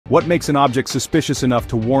What makes an object suspicious enough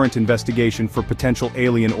to warrant investigation for potential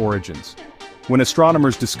alien origins? When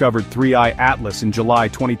astronomers discovered 3I Atlas in July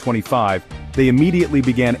 2025, they immediately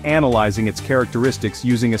began analyzing its characteristics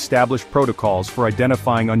using established protocols for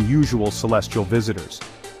identifying unusual celestial visitors.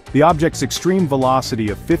 The object's extreme velocity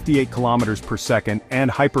of 58 kilometers per second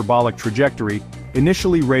and hyperbolic trajectory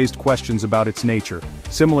initially raised questions about its nature,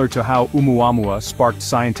 similar to how Oumuamua sparked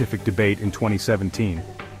scientific debate in 2017.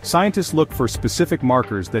 Scientists look for specific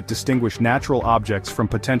markers that distinguish natural objects from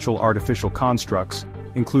potential artificial constructs,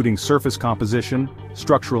 including surface composition,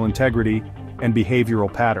 structural integrity, and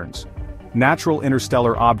behavioral patterns. Natural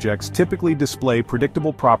interstellar objects typically display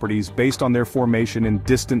predictable properties based on their formation in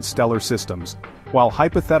distant stellar systems, while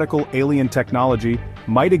hypothetical alien technology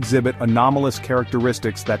might exhibit anomalous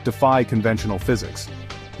characteristics that defy conventional physics.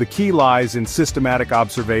 The key lies in systematic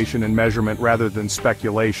observation and measurement rather than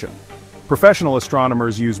speculation. Professional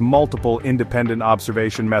astronomers use multiple independent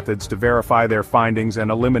observation methods to verify their findings and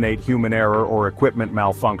eliminate human error or equipment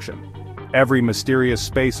malfunction. Every mysterious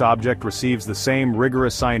space object receives the same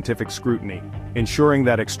rigorous scientific scrutiny, ensuring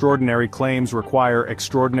that extraordinary claims require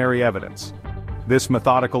extraordinary evidence. This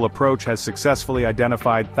methodical approach has successfully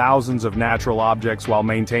identified thousands of natural objects while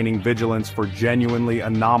maintaining vigilance for genuinely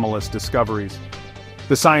anomalous discoveries.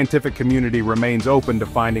 The scientific community remains open to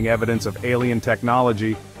finding evidence of alien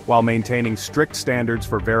technology while maintaining strict standards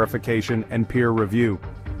for verification and peer review.